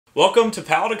Welcome to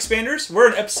Palate Expanders.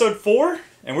 We're in episode 4,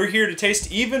 and we're here to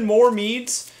taste even more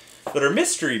meads that are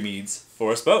mystery meads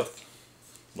for us both.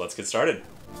 Let's get started.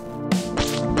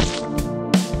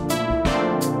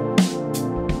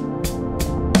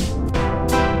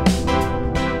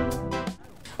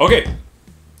 Okay.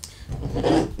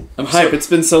 I'm hype. It's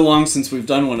been so long since we've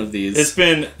done one of these. It's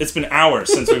been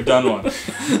hours since we've done one.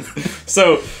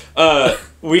 So,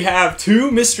 we have 2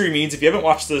 mystery meads. If you haven't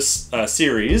watched this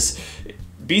series,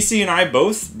 BC and I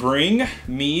both bring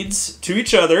meads to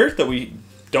each other that we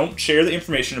don't share the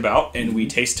information about, and we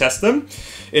taste test them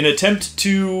in an attempt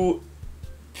to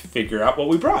figure out what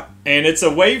we brought. And it's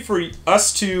a way for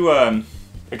us to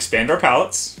expand our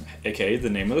palates, aka the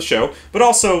name of the show, but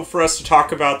also for us to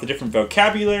talk about the different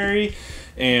vocabulary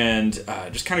and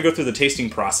just kind of go through the tasting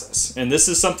process. And this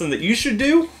is something that you should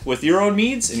do with your own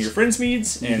meads and your friends'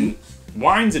 meads and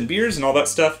wines and beers and all that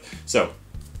stuff. So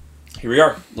here we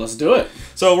are. Let's do it.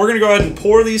 So we're going to go ahead and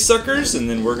pour these suckers, and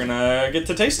then we're going to get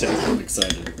to tasting. I'm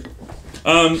excited.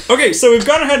 Okay, so we've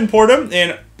gone ahead and poured them,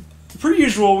 and per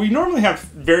usual, we normally have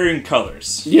varying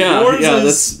colors. Yeah,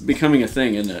 that's becoming a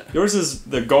thing, isn't it? Yours is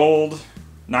the gold,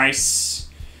 nice,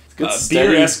 Good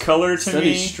beer-esque color to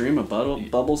steady me. Stream of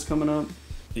bubbles coming up.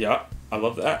 Yeah, I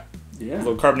love that. Yeah. A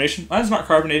little carbonation. Mine's not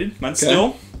carbonated. Mine's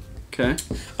still. Okay.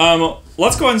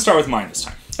 Let's go ahead and start with mine this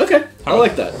time. Okay, I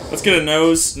like that. Let's get a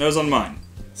nose on mine.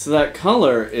 So that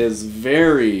color is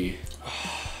very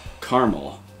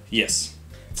caramel. Yes.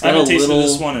 It's I got haven't a tasted little,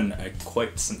 this one in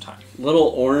quite some time. little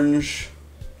orange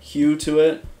hue to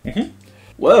it. Mm-hmm.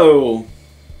 Whoa.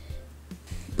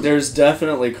 There's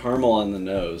definitely caramel on the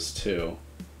nose, too.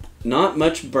 Not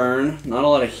much burn, not a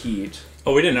lot of heat.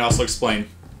 Oh, we didn't also explain.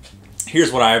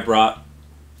 Here's what I brought.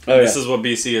 Oh, This is what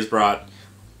BC has brought.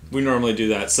 We normally do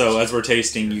that. So as we're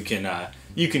tasting, you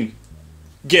can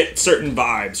get certain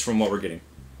vibes from what we're getting.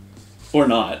 Or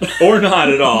not. Or not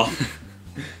at all.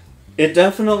 It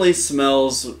definitely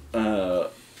smells. It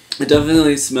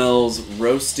definitely smells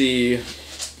roasty,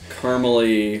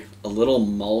 caramely, a little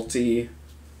malty.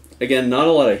 Again, not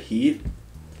a lot of heat.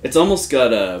 It's almost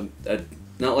got a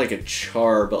not like a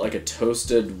char, but like a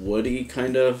toasted woody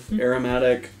kind of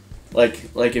aromatic. Like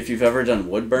if you've ever done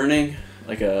wood burning,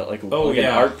 an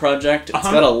art project, it's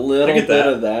got a little bit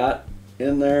of that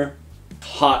in there.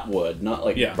 Hot wood, not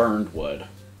like burned wood.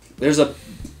 There's a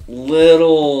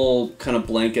little kind of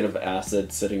blanket of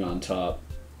acid sitting on top,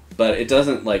 but it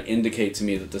doesn't like indicate to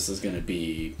me that this is going to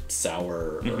be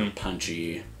sour or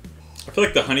punchy. I feel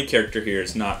like the honey character here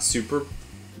is not super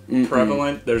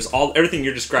prevalent. There's everything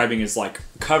you're describing is like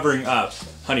covering up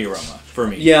honey aroma for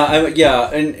me.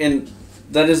 And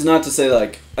that is not to say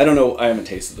like I don't know. I haven't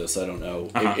tasted this. I don't know.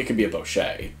 It could be a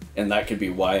bochet, and that could be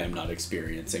why I'm not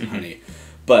experiencing honey.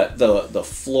 But the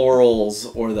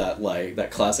florals or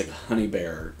that classic honey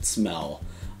bear smell,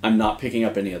 I'm not picking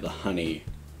up any of the honey.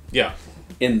 Yeah.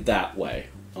 In that way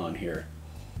on here.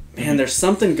 Man, there's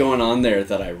something going on there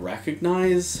that I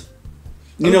recognize.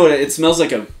 You know what? It smells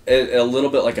like a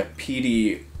little bit like a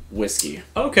peaty whiskey.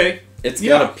 Okay. It's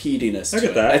got a peatiness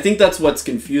to it. That. I think that's what's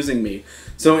confusing me.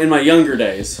 So in my younger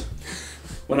days,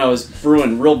 when I was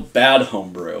brewing real bad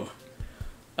homebrew,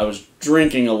 I was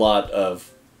drinking a lot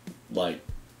of like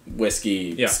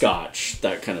whiskey, scotch,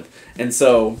 that kind of. And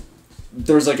so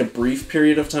there was like a brief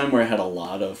period of time where I had a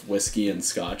lot of whiskey and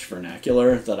scotch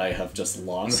vernacular that I have just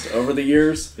lost over the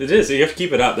years. It is. You have to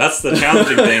keep it up. That's the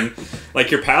challenging thing. Like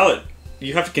your palate,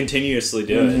 you have to continuously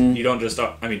do it. You don't just,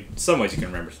 some ways you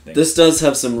can remember things. This does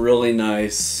have some really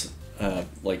nice,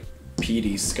 like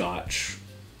peaty scotch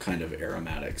kind of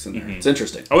aromatics in there. It's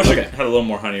interesting. I wish I had a little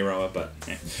more honey aroma, but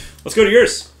let's go to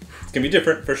yours. It's going to be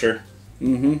different for sure.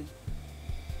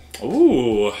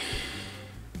 Ooh.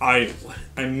 I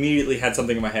immediately had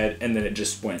something in my head, and then it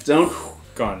just went.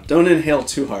 Gone. Don't inhale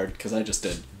too hard, because I just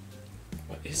did.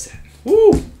 What is that?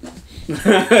 Woo!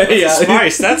 That's a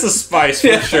spice. That's a spice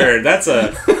for sure. That's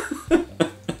a...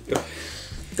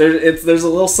 There's a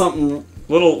little something...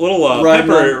 Little riding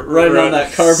pepper on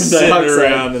that carbon dioxide.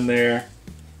 Around in there.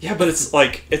 Yeah, but it's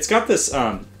like... It's got this...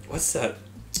 what's that?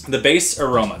 The base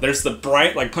aroma. There's the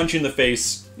bright, like, punch you in the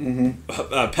face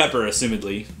pepper,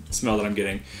 assumedly, smell that I'm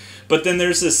getting. But then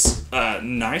there's this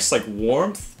nice, like,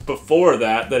 warmth before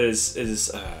that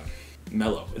is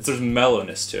mellow. There's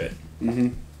mellowness to it.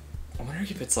 I wonder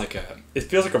if it's like it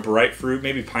feels like a bright fruit,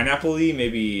 maybe pineapple-y,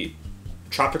 maybe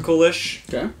tropical-ish.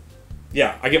 Okay.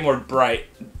 Yeah, I get more bright.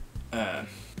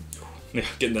 Yeah,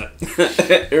 getting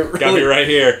that. Really, got me right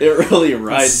here. It really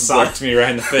rides. Socked me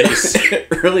right in the face.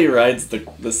 It really rides the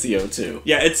CO2.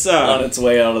 Yeah, it's on its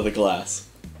way out of the glass.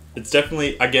 It's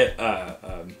definitely, I get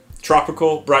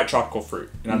bright tropical fruit.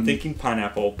 And I'm thinking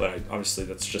pineapple, but obviously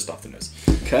that's just off the nose.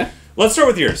 Okay. Let's start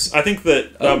with yours. I think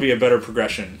that'll be a better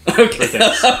progression for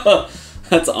things.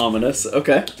 That's ominous.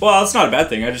 Okay. Well, it's not a bad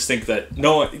thing. I just think that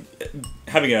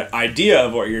having an idea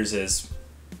of what yours is,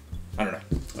 I don't know.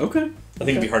 Okay. I think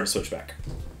it'd be hard to switch back.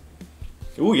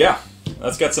 Ooh, yeah.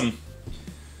 That's got some...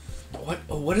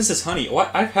 What is this honey?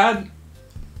 I've had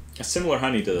a similar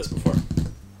honey to this before.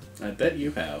 I bet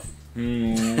you have.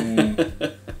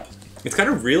 It's kind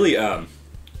of really...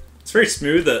 it's very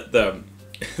smooth.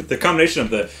 The combination of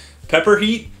the pepper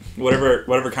heat,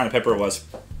 whatever kind of pepper it was,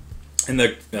 and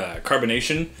the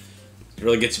carbonation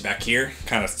really gets you back here.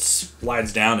 Kind of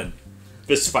slides down and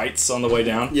fist fights on the way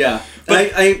down. Yeah,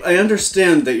 but I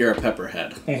understand that you're a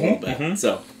pepperhead a little bit.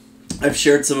 So I've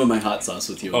shared some of my hot sauce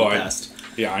with you in the past.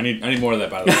 Yeah, I need more of that,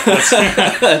 by the way.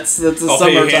 That's a I'll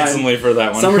pay you handsomely for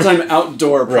that one. Summertime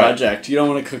outdoor project. You don't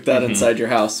want to cook that inside your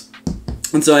house.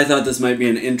 And so I thought this might be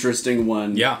an interesting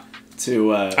one. Yeah.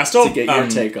 To get your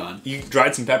take on. You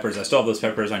dried some peppers. I still have those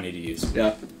peppers I need to use.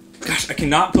 Yeah. Gosh, I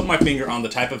cannot put my finger on the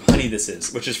type of honey this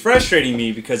is, which is frustrating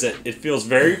me because it feels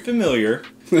very familiar.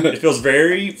 It feels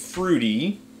very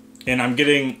fruity, and I'm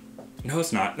getting... No,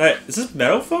 it's not. Is this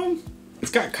meadow foam?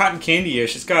 It's got cotton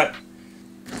candy-ish. It's got...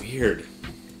 Weird.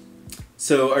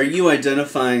 So are you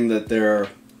identifying that there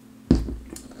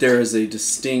is a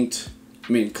distinct...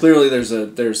 I mean, clearly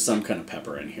there's some kind of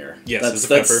pepper in here. Yes, there's a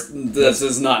pepper. This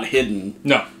is not hidden.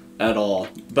 No. At all.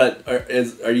 But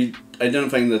are you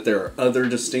identifying that there are other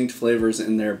distinct flavors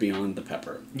in there beyond the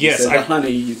pepper? Yes. The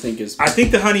honey you think is... I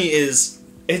think the honey is...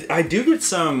 I do get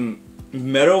some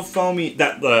meadow foamy...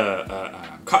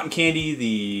 The cotton candy,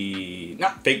 the...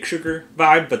 Not fake sugar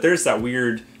vibe, but there's that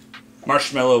weird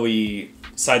marshmallowy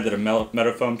side that a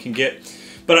meadow foam can get.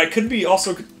 But I could be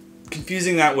also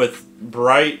confusing that with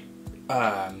bright...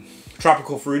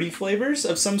 tropical fruity flavors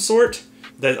of some sort.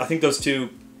 I think those two...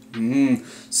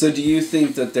 So do you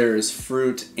think that there is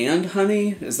fruit and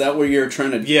honey? Is that where you're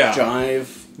trying to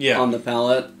jive on the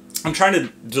palate? I'm trying to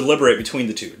deliberate between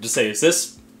the two. To say, is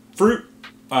this fruit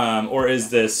or is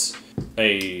this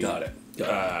a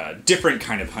different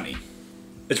kind of honey?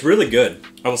 It's really good.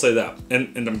 I will say that.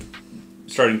 And I'm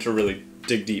starting to really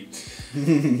dig deep.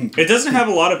 It doesn't have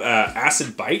a lot of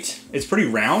acid bite. It's pretty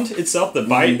round itself. The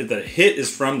bite, the hit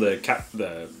is from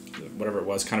the whatever it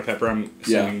was, kind of pepper. I'm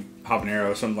assuming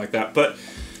habanero or something like that. But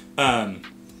I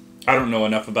don't know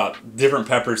enough about different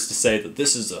peppers to say that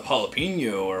this is a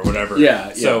jalapeno or whatever.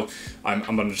 Yeah. So I'm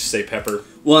going to just say pepper.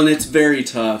 Well, and it's very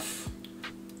tough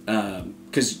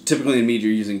because typically in mead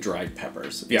you're using dried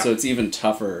peppers. Yeah. So it's even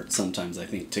tougher sometimes, I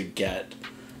think, to get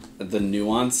the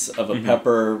nuance of a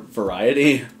pepper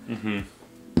variety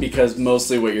because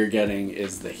mostly what you're getting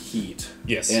is the heat.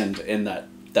 Yes. And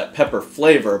that pepper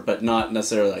flavor, but not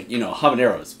necessarily like,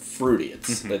 habanero is fruity.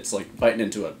 It's like biting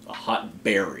into a hot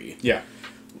berry. Yeah.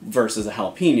 Versus a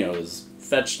jalapeno is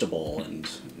vegetable and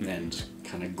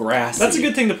kind of grassy. That's a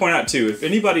good thing to point out too. If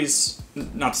anybody's,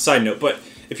 not a side note, but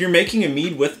if you're making a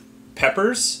mead with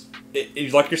peppers,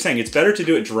 like you're saying, it's better to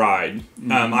do it dried.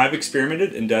 I've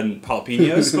experimented and done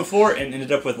jalapenos before and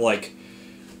ended up with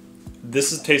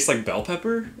tastes like bell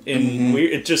pepper and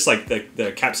weird. It's just like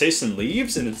the capsaicin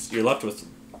leaves and you're left with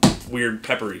weird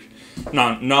peppery,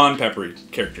 non-peppery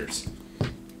characters.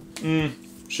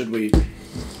 Should we?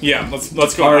 Yeah,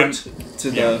 let's go on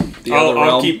to the other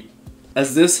realm.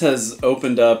 As this has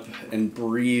opened up and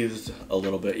breathed a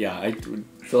little bit, I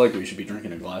feel like we should be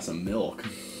drinking a glass of milk.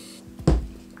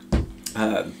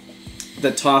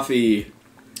 The toffee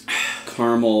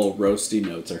caramel roasty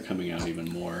notes are coming out even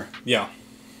more. Yeah.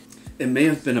 It may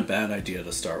have been a bad idea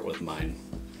to start with mine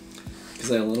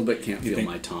because I a little bit can't feel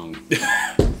my tongue.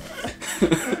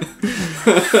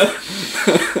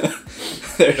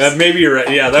 Maybe you're right.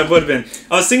 Yeah, that would have been...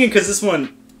 I was thinking because this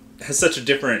one has such a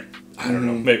different... I don't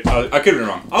know. Maybe I could have been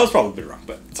wrong. I was probably wrong,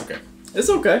 but it's okay. It's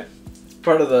okay.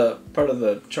 Part of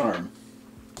the charm.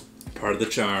 Part of the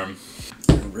charm.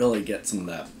 I really get some of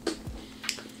that.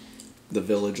 The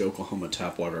Village, Oklahoma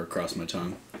tap water across my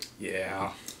tongue.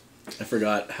 Yeah. I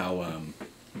forgot how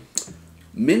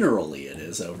minerally it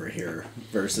is over here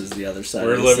versus the other side.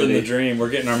 We're of the living city. the dream. We're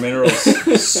getting our minerals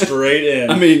straight in.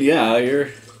 I mean, yeah, you're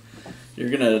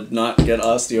gonna not get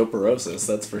osteoporosis,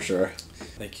 that's for sure.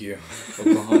 Thank you,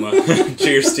 Oklahoma.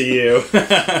 Cheers to you.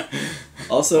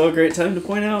 Also, a great time to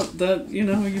point out that you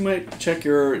might check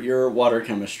your water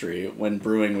chemistry when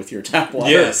brewing with your tap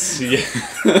water. Yes.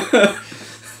 Yeah.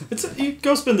 You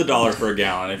go spend $1 for a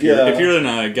gallon if you're in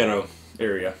a ghetto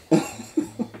area.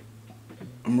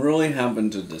 I'm really having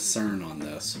to discern on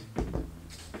this.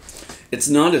 It's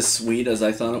not as sweet as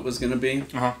I thought it was going to be.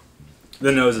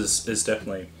 The nose is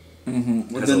definitely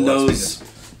Mm-hmm. Has The a lot of nose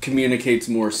sweetness. communicates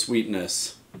more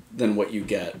sweetness than what you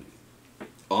get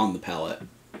on the palate.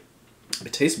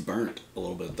 It tastes burnt a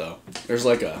little bit though. There's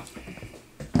like a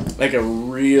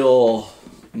real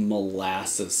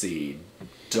molassesy,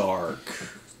 dark,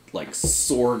 like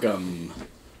sorghum,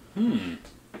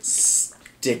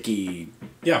 sticky,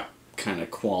 Yeah. kind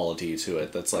of quality to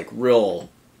it. That's like real.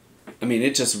 I mean,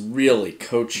 it just really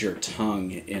coats your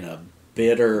tongue in a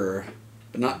bitter,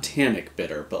 but not tannic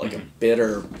bitter, but like a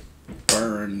bitter,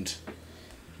 burned.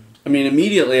 I mean,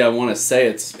 immediately I want to say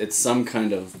it's some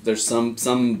kind of, there's some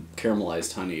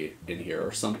caramelized honey in here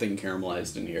or something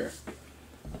caramelized in here,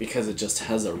 because it just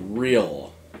has a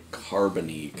real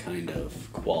carbony kind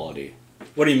of quality.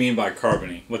 What do you mean by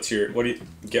carbony? What do you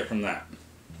get from that?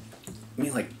 I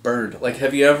mean, like burned. Like,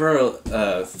 have you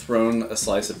ever thrown a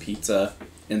slice of pizza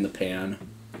in the pan,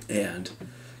 and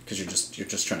because you're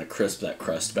just trying to crisp that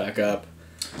crust back up,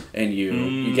 and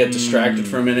you get distracted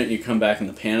for a minute, and you come back and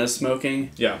the pan is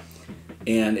smoking. Yeah.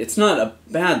 And it's not a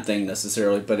bad thing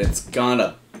necessarily, but it's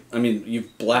got I mean,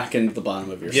 you've blackened the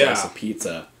bottom of your slice of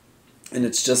pizza, and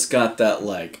it's just got that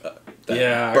like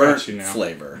that burnt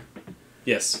flavor.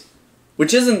 Yes.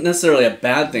 Which isn't necessarily a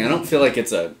bad thing. I don't feel like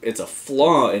it's a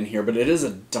flaw in here, but it is a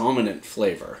dominant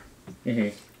flavor.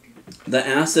 Mm-hmm. The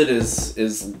acid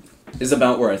is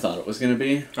about where I thought it was going to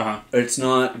be. Uh-huh. It's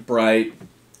not bright.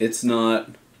 It's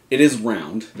not. It is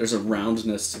round. There's a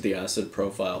roundness to the acid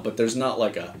profile, but there's not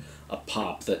like a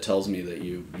pop that tells me that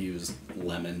you use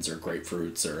lemons or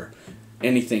grapefruits or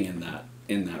anything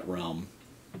in that realm.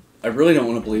 I really don't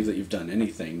want to believe that you've done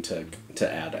anything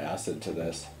to add acid to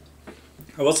this.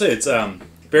 I will say it's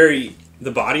very,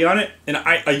 the body on it, and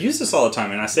I use this all the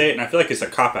time, and I say it, and I feel like it's a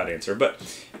cop-out answer, but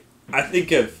I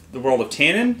think of the world of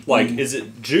tannin, like, is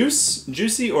it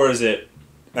juicy, or is it,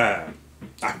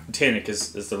 tannic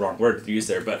is the wrong word to use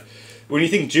there, but when you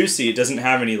think juicy, it doesn't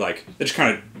have any, like, it just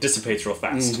kind of dissipates real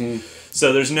fast. Mm-hmm.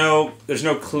 So there's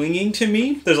no clinging to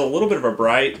me. There's a little bit of a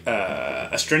bright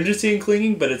astringency in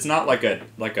clinging, but it's not like a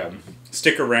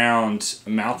stick around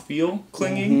mouthfeel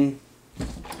clinging.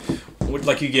 Mm-hmm.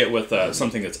 Like you get with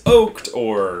something that's oaked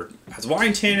or has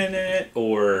wine tannin in it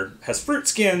or has fruit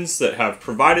skins that have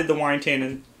provided the wine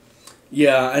tannin.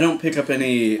 Yeah, I don't pick up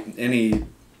any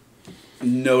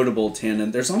notable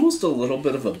tannin. There's almost a little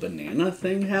bit of a banana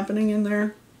thing happening in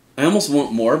there. I almost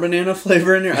want more banana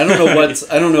flavor in here. I don't know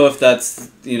I don't know if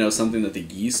that's, something that the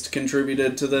yeast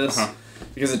contributed to this. Uh-huh.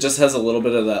 Because it just has a little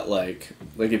bit of that like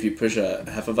if you push a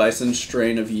Hefeweizen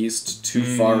strain of yeast too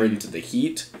far into the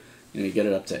heat, you get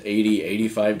it up to 80,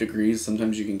 85 degrees.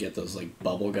 Sometimes you can get those like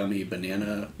bubblegummy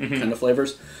banana kind of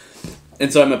flavors.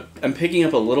 And so I'm picking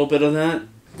up a little bit of that.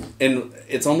 And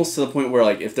it's almost to the point where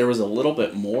like if there was a little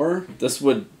bit more, this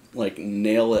would like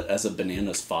nail it as a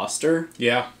bananas Foster.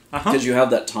 Yeah. Because you have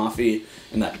that toffee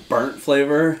and that burnt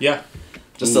flavor. Yeah.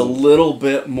 Just a little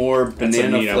bit more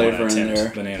banana flavor in there.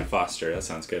 Banana Foster. That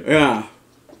sounds good. Yeah.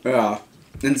 Yeah.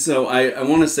 And so I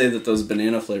want to say that those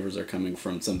banana flavors are coming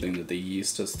from something that the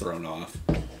yeast has thrown off.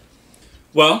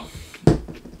 Well,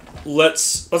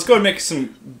 let's go and make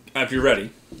some. If you're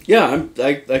ready. Yeah,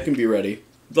 I can be ready.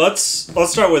 Let's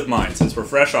start with mine since we're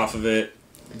fresh off of it.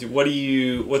 What's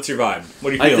your vibe? What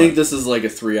are you feeling? I think this is like a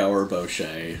 3-hour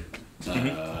Bochet.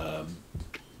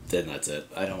 Then that's it.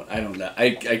 I don't know.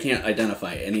 I can't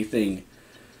identify anything.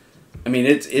 I mean,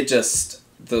 it just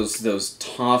those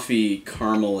toffee,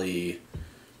 caramely,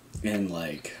 and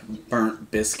like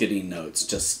burnt biscuity notes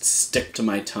just stick to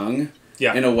my tongue.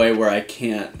 Yeah. In a way where I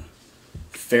can't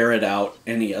ferret out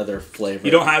any other flavor.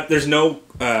 There's no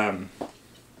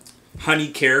honey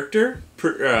character,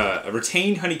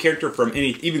 retained honey character from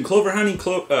even clover honey,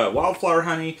 wildflower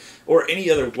honey, or any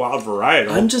other wild varietal.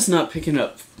 I'm just not picking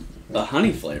up a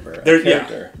honey flavor. Character.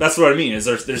 Yeah, that's what I mean. Is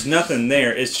there's nothing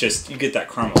there. It's just you get that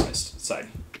caramelized side.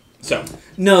 So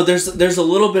no, there's a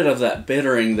little bit of that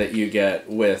bittering that you get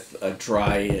with a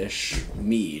dryish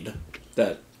mead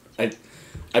that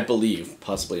I believe,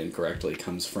 possibly incorrectly,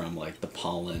 comes from like the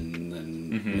pollen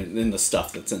and the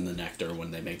stuff that's in the nectar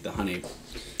when they make the honey.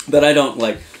 But I don't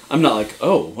like. I'm not like,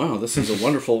 oh wow, this is a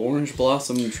wonderful orange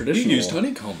blossom traditional. You used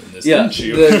honeycomb in this, didn't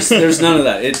you? there's none of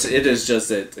that. It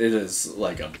is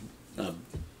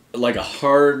like a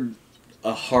hard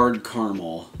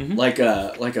caramel, like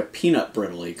a peanut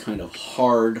brittley kind of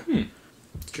hard.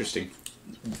 Interesting.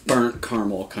 Burnt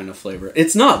caramel kind of flavor.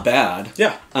 It's not bad.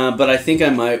 Yeah. But I think I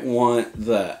might want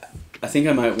the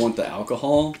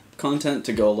alcohol content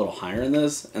to go a little higher in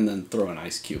this, and then throw an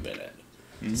ice cube in it.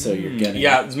 So you're getting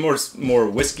it's more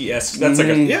whiskey-esque. That's like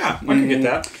I can get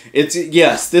that. It's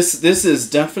this is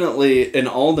definitely, in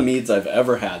all the meads I've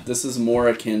ever had, this is more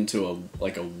akin to a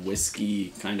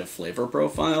whiskey kind of flavor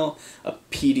profile, a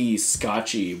peaty,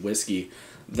 scotchy whiskey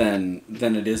than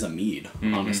it is a mead,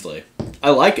 honestly.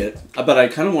 I like it, but I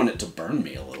kind of want it to burn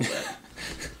me a little bit.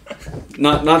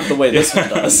 Not the way this one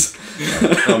does.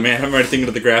 Oh man, I'm already thinking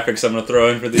of the graphics I'm going to throw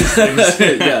in for these things.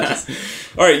 Yes.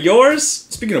 All right, yours,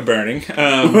 speaking of burning,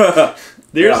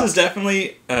 yours is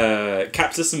definitely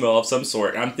capsaicin oil of some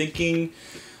sort. I'm thinking,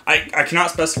 I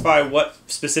cannot specify what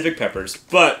specific peppers,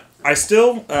 but I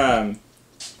still... Yeah,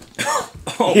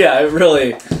 it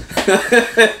really...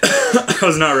 I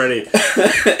was not ready.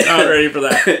 Not ready for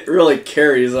that. It really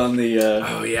carries on the...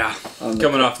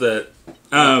 Coming off the...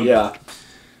 yeah.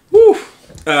 Whew.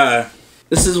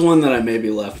 This is one that I maybe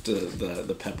left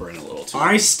the pepper in a little too.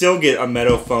 I still get a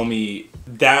meadow foamy,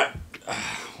 that...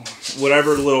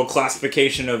 whatever little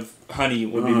classification of honey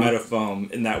would be meadow foam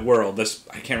in that world.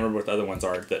 I can't remember what the other ones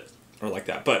are that are like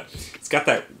that, but it's got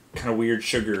that kind of weird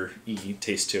sugar-y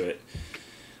taste to it.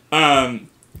 And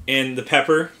the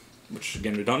pepper, which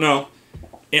again we don't know,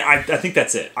 and I think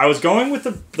that's it. I was going with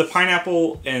the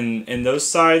pineapple and those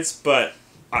sides, but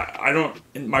I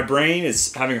don't. My brain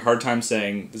is having a hard time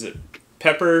saying, is it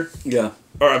pepper? Yeah.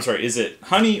 Or I'm sorry, is it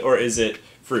honey or is it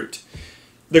fruit?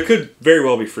 There could very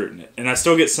well be fruit in it, and I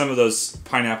still get some of those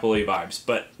pineapple-y vibes,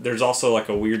 but there's also like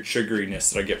a weird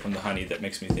sugariness that I get from the honey that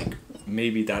makes me think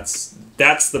maybe that's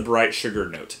the bright sugar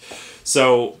note.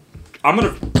 So I'm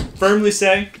going to firmly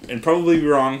say, and probably be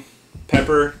wrong,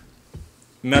 pepper,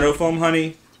 meadow foam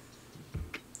honey.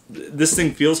 This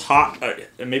thing feels hot.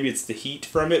 Maybe it's the heat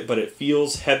from it, but it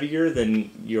feels heavier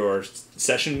than your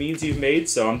session meads you've made,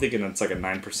 so I'm thinking it's like a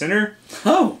 9%er.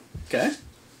 Oh, okay.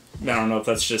 I don't know if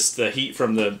that's just the heat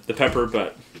from the pepper,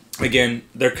 but again,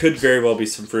 there could very well be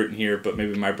some fruit in here, but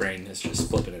maybe my brain is just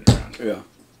flipping it around. Yeah.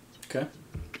 Okay.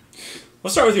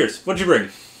 Let's start with yours. What'd you bring?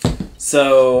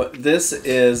 So this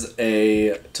is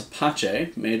a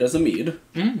tapache made as a mead.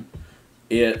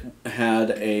 It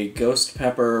had a ghost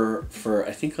pepper for,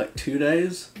 I think, like 2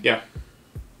 days. Yeah.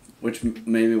 Which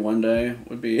maybe one day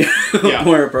would be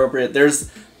more appropriate.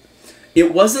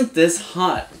 It wasn't this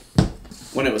hot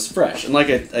when it was fresh. And like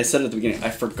I said at the beginning, I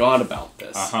forgot about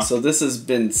this. So this has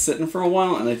been sitting for a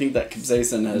while, and I think that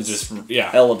capsaicin has just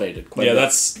elevated quite a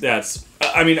bit. That's...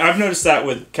 I mean, I've noticed that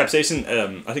with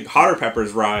capsaicin, I think hotter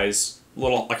peppers rise,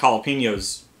 little like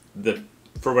jalapenos,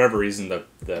 for whatever reason,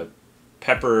 the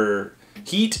pepper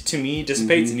heat to me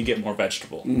dissipates and you get more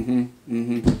vegetable.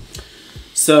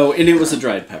 So, and it was a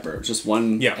dried pepper. It was just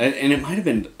one. Yeah. And it might have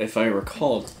been, if I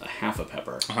recall, a half a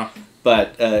pepper.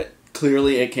 But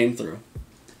clearly it came through.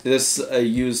 This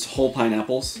used whole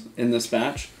pineapples in this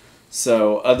batch.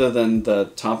 So, other than the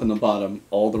top and the bottom,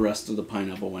 all the rest of the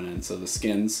pineapple went in. So, the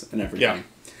skins and everything. Yeah.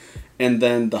 And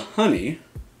then the honey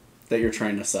that you're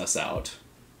trying to suss out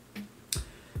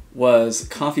was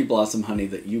coffee blossom honey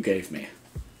that you gave me.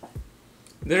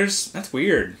 That's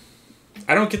weird.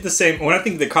 I don't get the same... When I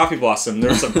think of the coffee blossom,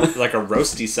 there's like a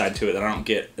roasty side to it that I don't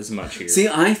get as much here. See,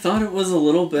 I thought it was a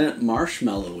little bit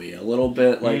marshmallowy, a little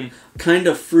bit like kind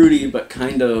of fruity, but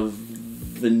kind of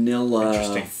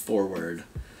vanilla forward.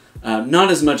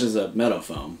 Not as much as a meadow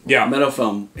foam. Yeah, meadow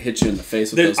foam hits you in the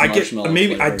face with those marshmallow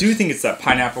flavors. I do think it's that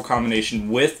pineapple combination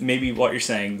with maybe what you're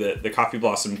saying, the coffee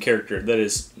blossom character that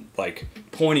is like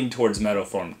pointing towards meadow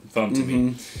foam to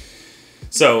me.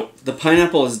 So the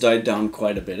pineapple has died down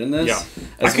quite a bit in this. Yeah,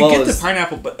 I can get the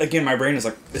pineapple, but again, my brain is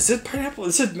like, is it pineapple?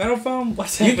 Is it meadow foam?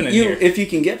 What's happening here? If you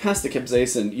can get past the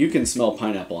capsaicin, you can smell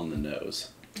pineapple on the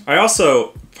nose. I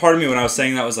also, part of me when I was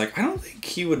saying that was like, I don't think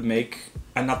he would make,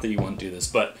 not that you wouldn't do this,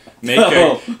 but make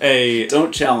a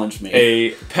don't challenge me.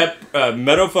 A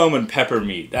meadow foam and pepper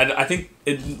mead. I think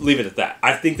leave it at that.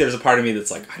 I think there's a part of me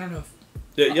that's like, I don't know.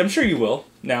 I'm sure you will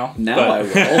now. I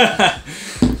will.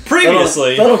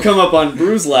 Previously, that'll come up on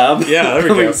Brews Lab. Yeah, there we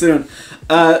go. Soon.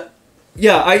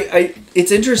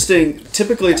 It's interesting.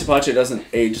 Typically, tapache doesn't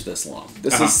age this long.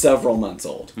 This is several months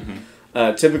old.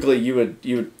 Typically,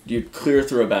 you'd clear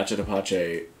through a batch of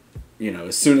tapache,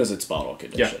 as soon as it's bottle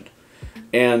conditioned.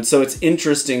 Yeah. And so it's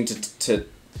interesting to.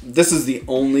 This is the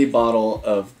only bottle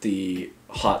of the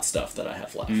hot stuff that I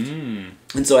have left.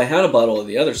 And so I had a bottle of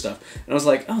the other stuff, and I was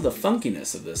like, oh, the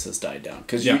funkiness of this has died down.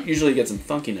 Because you usually get some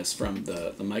funkiness from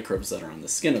the microbes that are on the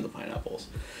skin of the pineapples.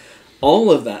 All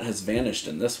of that has vanished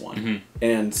in this one.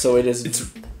 And so it is...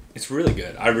 It's really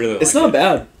good. I really like it. It's not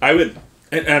bad. I would...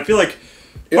 And I feel like...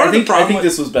 I think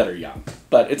this was better young,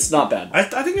 but it's not bad. I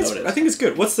think it's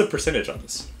good. What's the percentage on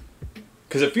this?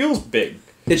 Because it feels big.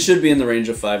 It should be in the range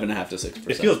of 5.5 to 6%.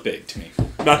 It feels big to me.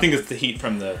 But I think it's the heat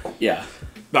from the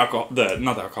alcohol,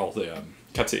 not the alcohol, the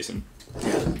capsaicin.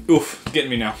 Oof, getting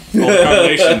me now. All the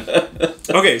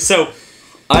combination. Okay, so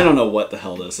I don't know what the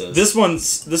hell this is. This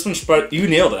one's you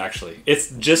nailed it actually. It's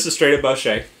just a straight up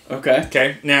Bochet. Okay.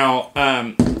 Okay. Now,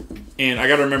 and I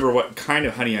got to remember what kind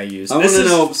of honey I used. I want to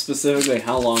know specifically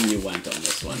how long you went on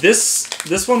this one.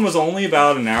 This one was only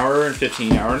about an hour and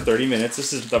 15, hour and 30 minutes.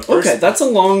 This is the first. Okay, that's a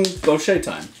long Bochet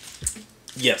time.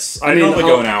 Yes, I normally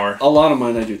go an hour. A lot of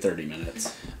mine I do 30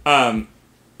 minutes.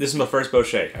 This is my first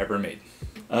Bochet I ever made.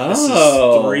 Oh. This is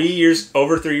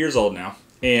over 3 years old now.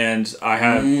 And I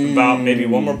have about maybe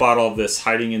one more bottle of this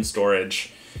hiding in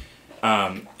storage.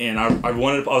 And I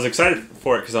was excited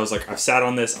for it because I was like, I've sat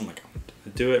on this. I'm like, I'm going to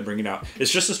do it and bring it out.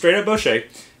 It's just a straight up Bochet.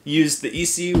 Used the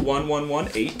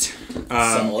EC1118.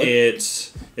 Solid.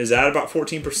 It is at about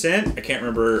 14%. I can't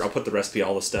remember. I'll put the recipe,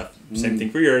 all the stuff. Same thing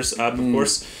for yours, of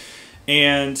course.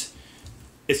 And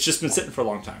it's just been sitting for a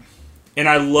long time. And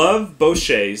I love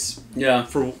Bochets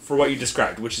for what you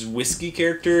described, which is whiskey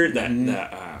character,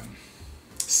 that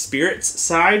spirits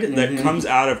side that comes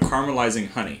out of caramelizing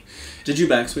honey. Did you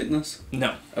back sweeten this?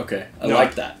 No. Okay. I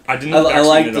like that. I didn't I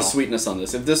like the sweetness on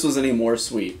this. If this was any more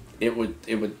sweet, it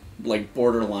would like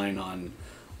borderline on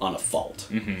a fault.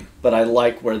 But I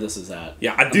like where this is at.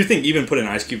 Yeah, I do think even putting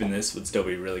an ice cube in this would still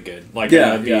be really good. Like,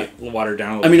 be watered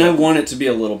down a little bit. I want it to be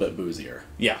a little bit boozier.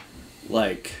 Yeah.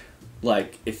 Like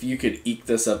if you could eke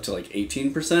this up to like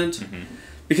 18%.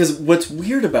 Because what's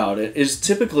weird about it is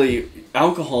typically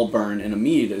alcohol burn in a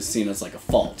mead is seen as like a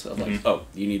fault of like, oh,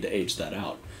 you need to age that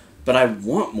out. But I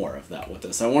want more of that with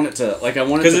this. I want it to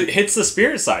because it hits the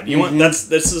spirit side. You want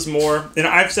this is more, and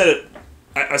I've said it.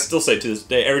 I still say to this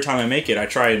day, every time I make it, I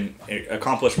try and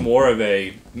accomplish more of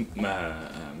a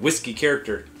whiskey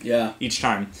character. Each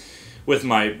time with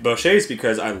my Bochets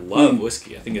because I love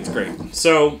whiskey. I think it's great.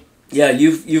 So. Yeah,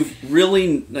 you've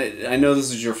really. I know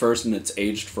this is your first and it's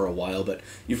aged for a while, but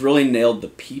you've really nailed the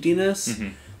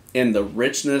peatiness and the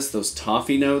richness, those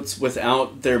toffee notes,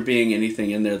 without there being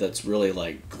anything in there that's really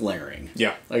like glaring.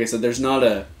 Yeah, like I said, there's not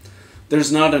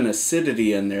an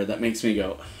acidity in there that makes me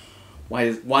go, why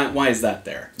is that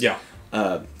there? Yeah,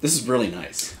 this is really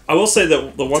nice. I will say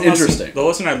that the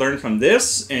lesson I learned from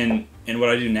this and what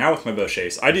I do now with my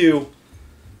Bochets, I do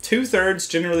 2/3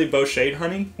 generally Bochet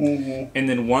honey, and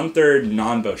then 1/3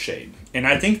 non-Bochet. And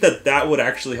I think that would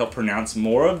actually help pronounce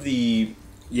more of the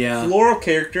floral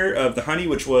character of the honey,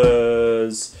 which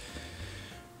was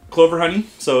clover honey.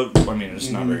 So, I mean, it's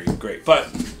not very great. But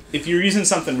if you're using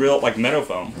something real like meadow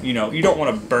foam, you don't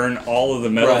want to burn all of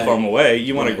the meadow foam away.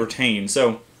 You want to retain.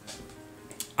 So,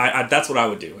 that's what I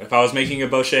would do. If I was making a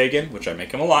Bochet again, which I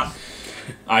make them a lot,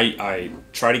 I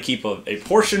try to keep a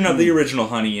portion of the original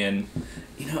honey in.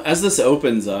 As this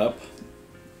opens up,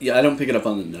 I don't pick it up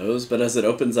on the nose, but as it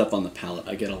opens up on the palate,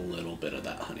 I get a little bit of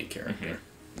that honey character.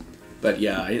 But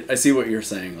yeah, I see what you're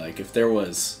saying. Like, if there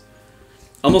was...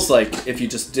 Almost like if you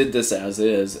just did this as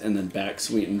is and then back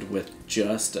sweetened with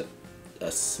just a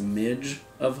smidge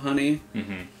of honey.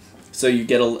 So you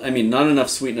get not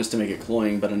enough sweetness to make it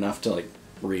cloying, but enough to, like,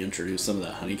 reintroduce some of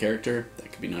that honey character.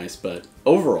 That could be nice. But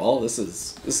overall, this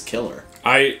is killer.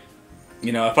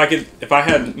 If I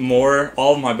had more,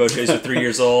 all of my Bochets are 3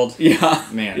 years old.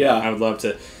 I would love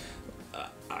to.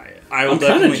 I'm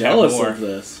kind of jealous of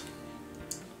this.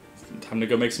 Time to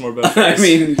go make some more Bochets.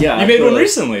 You made one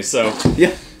recently, so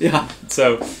yeah.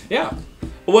 So yeah,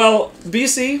 well,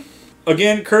 BC.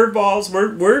 Again, curveballs.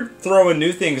 We're throwing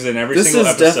new things in every single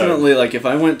episode. This is definitely like if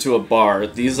I went to a bar,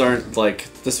 these aren't like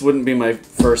this wouldn't be my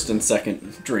first and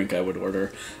second drink I would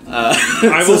order.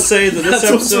 I will say that this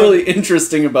episode what's really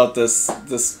interesting about this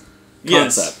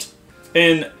concept.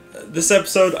 And this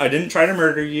episode, I didn't try to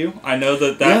murder you. I know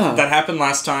that happened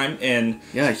last time, and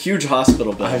huge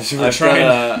hospital bill.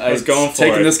 I was going for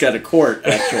taking this guy to court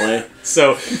actually.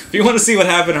 So if you want to see what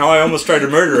happened, how I almost tried to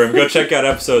murder him, go check out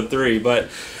episode 3. But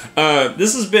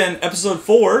this has been episode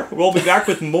 4. We'll be back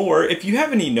with more. If you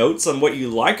have any notes on what you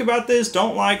like about this,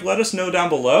 don't like, let us know down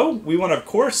below. We want to, of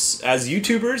course, as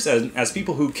YouTubers, as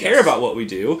people who care about what we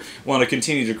do, want to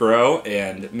continue to grow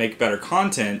and make better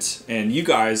content, and you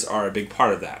guys are a big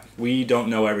part of that. We don't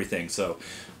know everything, so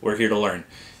we're here to learn,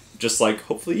 just like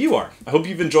hopefully you are. I hope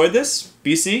you've enjoyed this.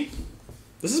 BC,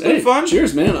 this has been fun.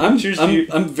 Cheers, man.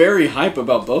 I'm very hype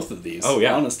about both of these. Oh,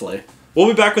 yeah. Honestly. We'll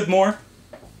be back with more.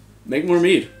 Make more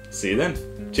mead. See you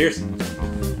then. Cheers.